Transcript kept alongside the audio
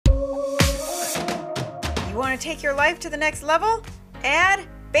You want to take your life to the next level? Add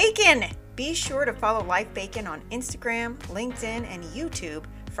bacon. Be sure to follow Life Bacon on Instagram, LinkedIn, and YouTube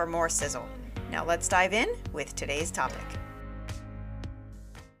for more sizzle. Now let's dive in with today's topic.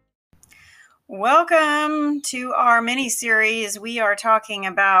 Welcome to our mini-series. We are talking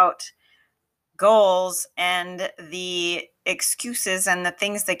about goals and the excuses and the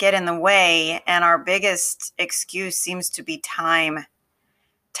things that get in the way. And our biggest excuse seems to be time.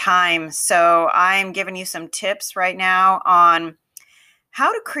 So I'm giving you some tips right now on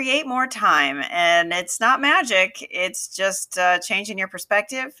how to create more time. And it's not magic. It's just changing your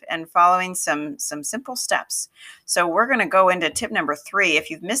perspective and following some simple steps. So we're going to go into tip number 3.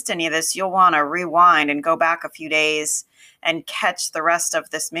 If you've missed any of this, you'll want to rewind and go back a few days and catch the rest of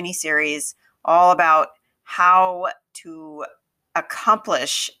this mini series all about how to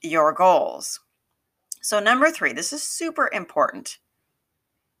accomplish your goals. So number 3, this is super important.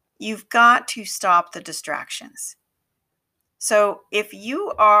 You've got to stop the distractions. So if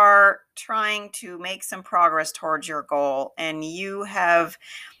you are trying to make some progress towards your goal and you have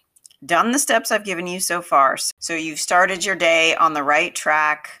done the steps I've given you so far, so you've started your day on the right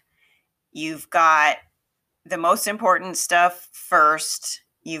track, you've got the most important stuff first,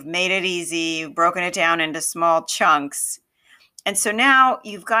 you've made it easy, you've broken it down into small chunks, and so now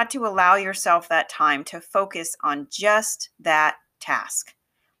you've got to allow yourself that time to focus on just that task.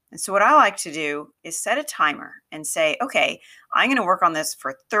 And so what I like to do is set a timer and say, okay, I'm going to work on this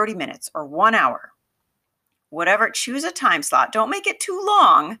for 30 minutes or 1 hour, whatever. Choose a time slot. Don't make it too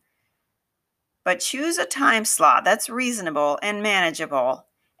long, but choose a time slot that's reasonable and manageable,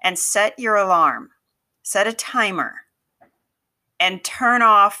 and set your alarm, set a timer, and turn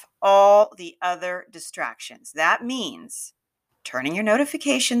off all the other distractions. That means turning your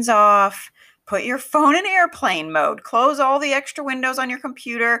notifications off, put your phone in airplane mode, close all the extra windows on your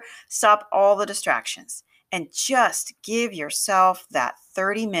computer, stop all the distractions, and just give yourself that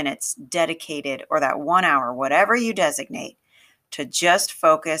 30 minutes dedicated, or that 1 hour, whatever you designate, to just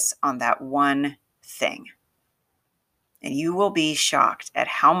focus on that one thing. And you will be shocked at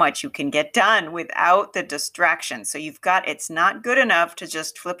how much you can get done without the distractions. So it's not good enough to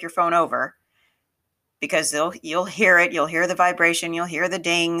just flip your phone over, because you'll hear it, you'll hear the vibration, you'll hear the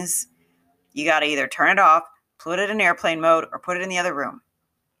dings. You got to either turn it off, put it in airplane mode, or put it in the other room.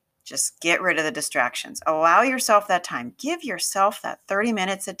 Just get rid of the distractions. Allow yourself that time. Give yourself that 30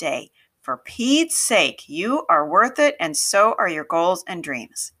 minutes a day. For Pete's sake, you are worth it, and so are your goals and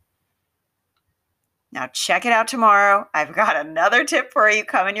dreams. Now check it out tomorrow. I've got another tip for you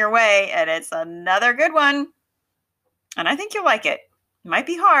coming your way, and it's another good one. And I think you'll like it. It might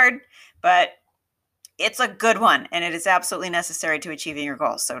be hard, but it's a good one, and it is absolutely necessary to achieving your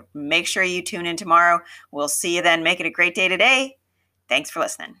goals. So make sure you tune in tomorrow. We'll see you then. Make it a great day today. Thanks for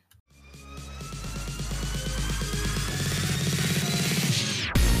listening.